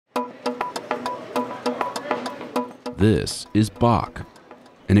This is Bach,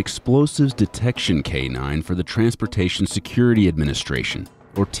 an explosives detection canine for the Transportation Security Administration,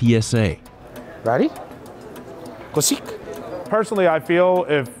 or TSA. Ready? Go seek. Personally, I feel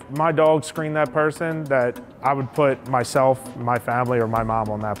if my dog screened that person, that I would put myself, my family, or my mom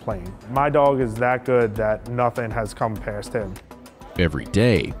on that plane. My dog is that good that nothing has come past him. Every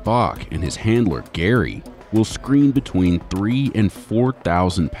day, Bach and his handler, Gary, will screen between 3,000 and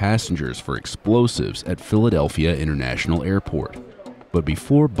 4,000 passengers for explosives at Philadelphia International Airport. But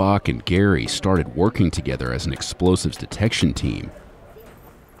before Bach and Gary started working together as an explosives detection team,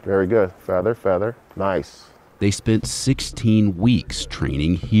 very good. Feather, feather. Nice. They spent 16 weeks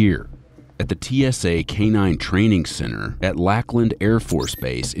training here at the TSA Canine Training Center at Lackland Air Force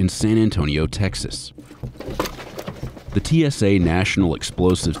Base in San Antonio, Texas. The TSA National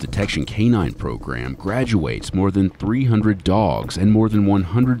Explosives Detection Canine Program graduates more than 300 dogs and more than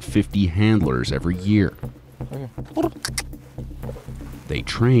 150 handlers every year. They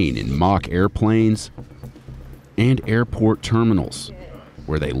train in mock airplanes and airport terminals,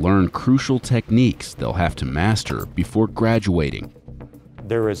 where they learn crucial techniques they'll have to master before graduating.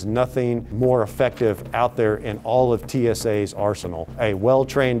 There is nothing more effective out there in all of TSA's arsenal. A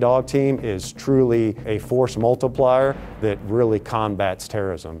well-trained dog team is truly a force multiplier that really combats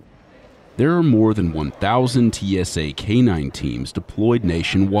terrorism. There are more than 1,000 TSA canine teams deployed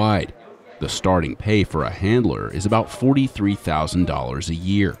nationwide. The starting pay for a handler is about $43,000 a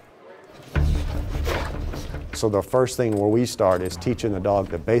year. So the first thing where we start is teaching the dog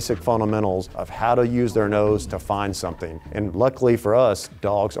the basic fundamentals of how to use their nose to find something. And luckily for us,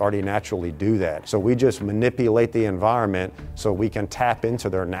 dogs already naturally do that. So we just manipulate the environment so we can tap into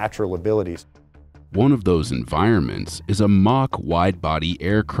their natural abilities. One of those environments is a mock wide-body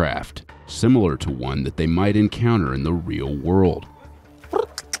aircraft, similar to one that they might encounter in the real world.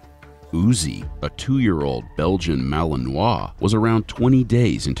 Uzi, a 2-year-old Belgian Malinois, was around 20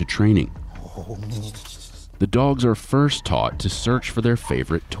 days into training. The dogs are first taught to search for their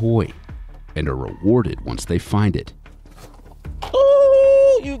favorite toy and are rewarded once they find it.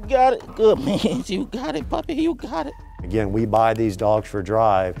 Oh, you got it. Good man. You got it, puppy. You got it. Again, we buy these dogs for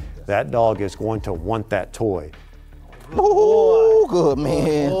drive. That dog is going to want that toy. Oh, good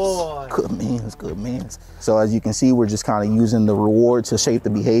man. Good man. Good man. So as you can see, we're just kind of using the reward to shape the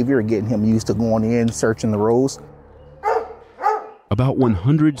behavior, getting him used to going in, searching the rows. About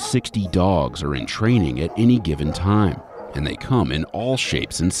 160 dogs are in training at any given time, and they come in all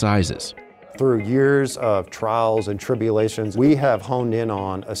shapes and sizes. Through years of trials and tribulations, we have honed in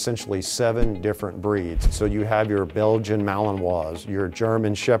on essentially 7 different breeds. So you have your Belgian Malinois, your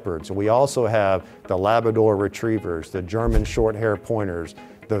German Shepherds. We also have the Labrador Retrievers, the German Short-Hair Pointers,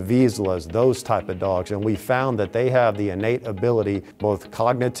 the Vizslas, those type of dogs. And we found that they have the innate ability, both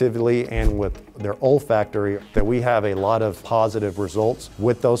cognitively and with their olfactory, that we have a lot of positive results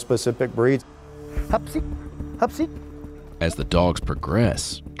with those specific breeds. Hupsy, hupsy. As the dogs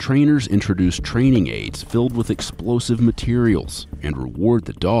progress, trainers introduce training aids filled with explosive materials and reward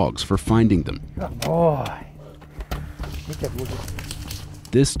the dogs for finding them. Good boy.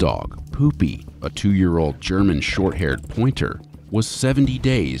 This dog, Poopy, a 2-year-old German short-haired pointer, was 70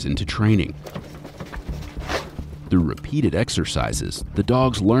 days into training. Through repeated exercises, the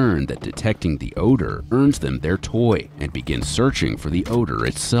dogs learn that detecting the odor earns them their toy and begin searching for the odor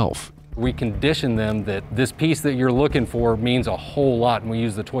itself. We condition them that this piece that you're looking for means a whole lot, and we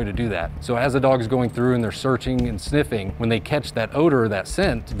use the toy to do that. So as the dog's going through and they're searching and sniffing, when they catch that odor, that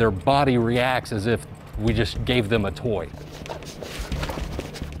scent, their body reacts as if we just gave them a toy.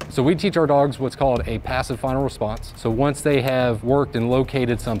 So we teach our dogs what's called a passive final response. So once they have worked and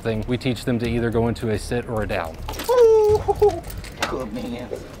located something, we teach them to either go into a sit or a down. Good man.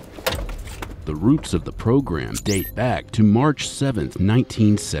 The roots of the program date back to March 7th,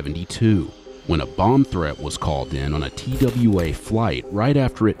 1972, when a bomb threat was called in on a TWA flight right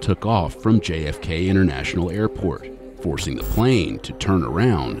after it took off from JFK International Airport, forcing the plane to turn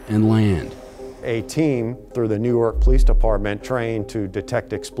around and land. A team through the New York Police Department trained to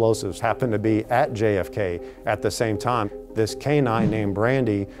detect explosives happened to be at JFK at the same time. This canine named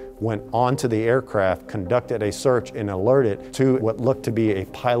Brandy went onto the aircraft, conducted a search, and alerted to what looked to be a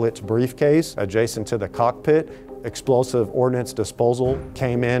pilot's briefcase adjacent to the cockpit. Explosive ordnance disposal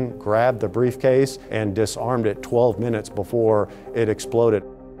came in, grabbed the briefcase, and disarmed it 12 minutes before it exploded.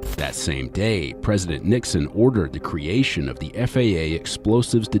 That same day, President Nixon ordered the creation of the FAA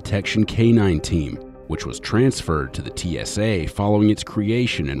Explosives Detection Canine Team, which was transferred to the TSA following its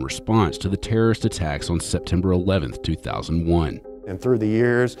creation in response to the terrorist attacks on September 11, 2001. And through the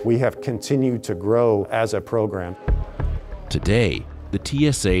years, we have continued to grow as a program. Today,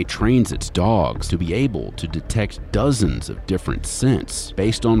 The TSA trains its dogs to be able to detect dozens of different scents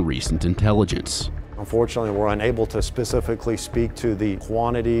based on recent intelligence. Unfortunately, we're unable to specifically speak to the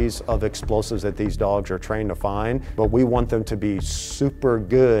quantities of explosives that these dogs are trained to find, but we want them to be super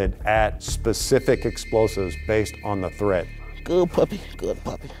good at specific explosives based on the threat. Good puppy, good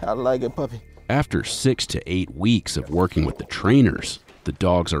puppy. I like it, puppy. After 6 to 8 weeks of working with the trainers, the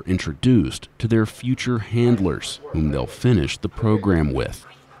dogs are introduced to their future handlers, whom they'll finish the program with.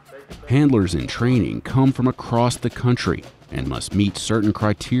 Handlers in training come from across the country and must meet certain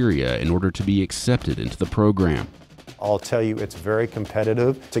criteria in order to be accepted into the program. I'll tell you, it's very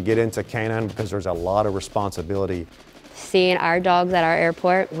competitive to get into canine because there's a lot of responsibility. Seeing our dogs at our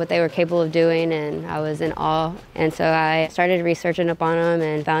airport, what they were capable of doing, and I was in awe. And so I started researching up on them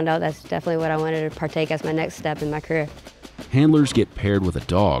and found out that's definitely what I wanted to partake as my next step in my career. Handlers get paired with a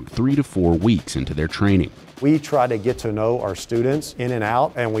dog 3 to 4 weeks into their training. We try to get to know our students in and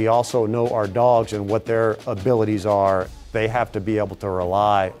out, and we also know our dogs and what their abilities are. They have to be able to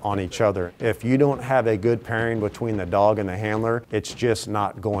rely on each other. If you don't have a good pairing between the dog and the handler, it's just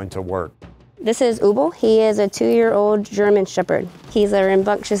not going to work. This is Ubel. He is a 2-year-old German Shepherd. He's a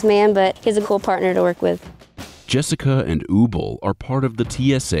rambunctious man, but he's a cool partner to work with. Jessica and Ubel are part of the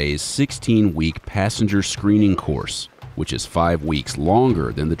TSA's 16-week passenger screening course, which is 5 weeks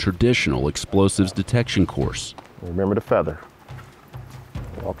longer than the traditional explosives detection course. Remember the feather.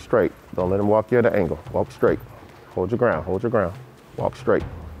 Walk straight. Don't let him walk you at an angle. Walk straight. Hold your ground, hold your ground. Walk straight.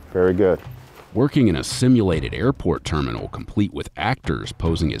 Very good. Working in a simulated airport terminal complete with actors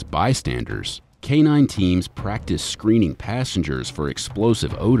posing as bystanders, canine teams practice screening passengers for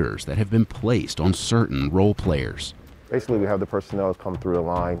explosive odors that have been placed on certain role players. Basically, we have the personnel come through the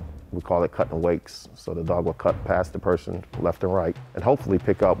line. We call it cutting wakes. So the dog will cut past the person left and right and hopefully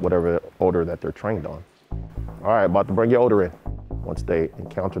pick up whatever odor that they're trained on. All right, about to bring your odor in. Once they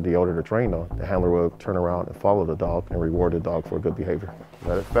encounter the odor they're trained on, the handler will turn around and follow the dog and reward the dog for good behavior.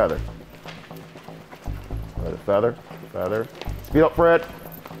 Let it feather. Let it feather, feather. Speed up, Fred.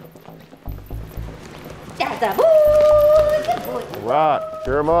 All right,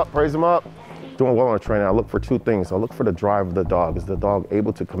 cheer him up, praise him up. Doing well on training, I look for 2 things. I look for the drive of the dog. Is the dog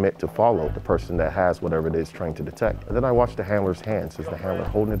able to commit to follow the person that has whatever it is trained to detect? And then I watch the handler's hands. Is the handler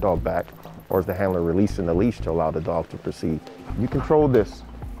holding the dog back, or is the handler releasing the leash to allow the dog to proceed? You control this.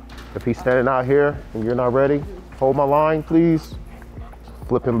 If he's standing out here and you're not ready, hold my line, please.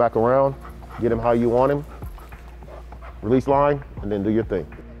 Flip him back around, get him how you want him. Release line, and then do your thing.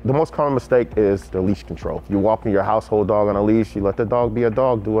 The most common mistake is the leash control. You walk in your household dog on a leash, you let the dog be a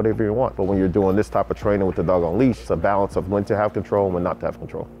dog, do whatever you want. But when you're doing this type of training with the dog on leash, it's a balance of when to have control and when not to have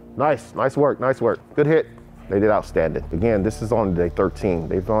control. Nice work, nice work. Good hit. They did outstanding. Again, this is on day 13.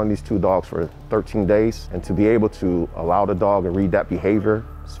 They've owned these 2 dogs for 13 days, and to be able to allow the dog to read that behavior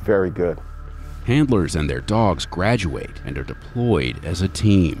is very good. Handlers and their dogs graduate and are deployed as a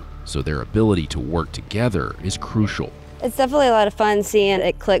team, so their ability to work together is crucial. It's definitely a lot of fun seeing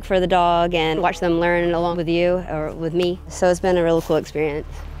it click for the dog and watch them learn along with you or with me. So it's been a really cool experience.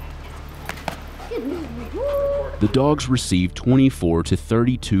 The dogs receive 24 to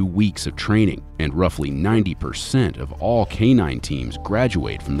 32 weeks of training, and roughly 90% of all canine teams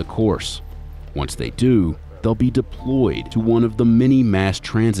graduate from the course. Once they do, they'll be deployed to one of the many mass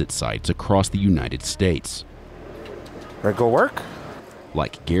transit sites across the United States. Ready to go work?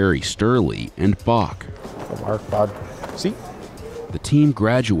 Like Gary Sturley and Bach. Go work, bud. See? The team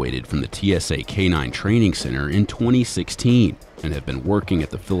graduated from the TSA Canine Training Center in 2016 and have been working at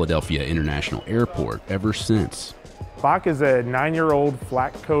the Philadelphia International Airport ever since. Bach is a 9-year-old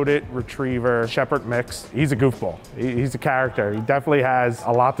flat-coated retriever shepherd mix. He's a goofball. He's a character. He definitely has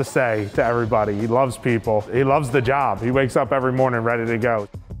a lot to say to everybody. He loves people. He loves the job. He wakes up every morning ready to go.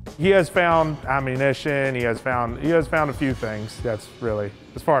 He has found ammunition. He has found a few things. That's really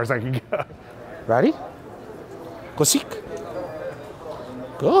as far as I can go. Ready? Go seek.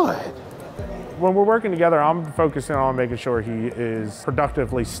 Good. When we're working together, I'm focusing on making sure he is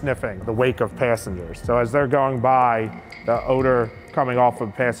productively sniffing the wake of passengers. So as they're going by, the odor coming off of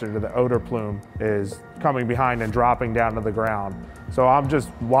the passenger, the odor plume is coming behind and dropping down to the ground. So I'm just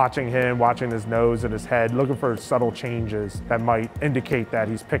watching him, watching his nose and his head, looking for subtle changes that might indicate that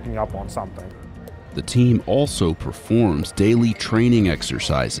he's picking up on something. The team also performs daily training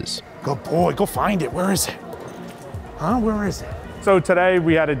exercises. Good boy, go find it. Where is it? Huh, where is it? So today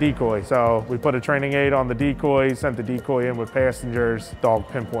we had a decoy. So we put a training aid on the decoy, sent the decoy in with passengers, dog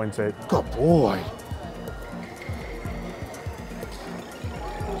pinpoints it. Good boy.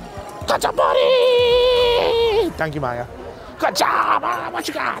 Gotcha, buddy! Thank you, Maya. Good job. What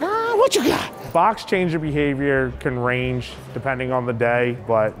you got? What you got? Box change of behavior can range depending on the day,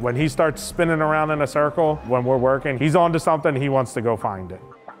 but when he starts spinning around in a circle when we're working, he's onto something, he wants to go find it.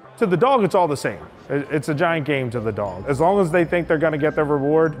 To the dog, it's all the same. It's a giant game to the dog. As long as they think they're gonna get their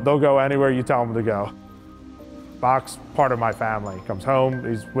reward, they'll go anywhere you tell them to go. Box, part of my family, comes home,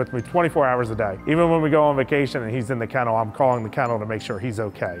 he's with me 24 hours a day. Even when we go on vacation and he's in the kennel, I'm calling the kennel to make sure he's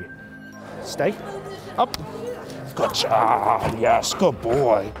okay. Stay, up. Good job, yes, good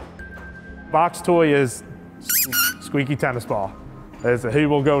boy. Box toy is squeaky tennis ball. He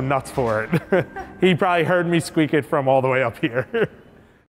will go nuts for it. He probably heard me squeak it from all the way up here.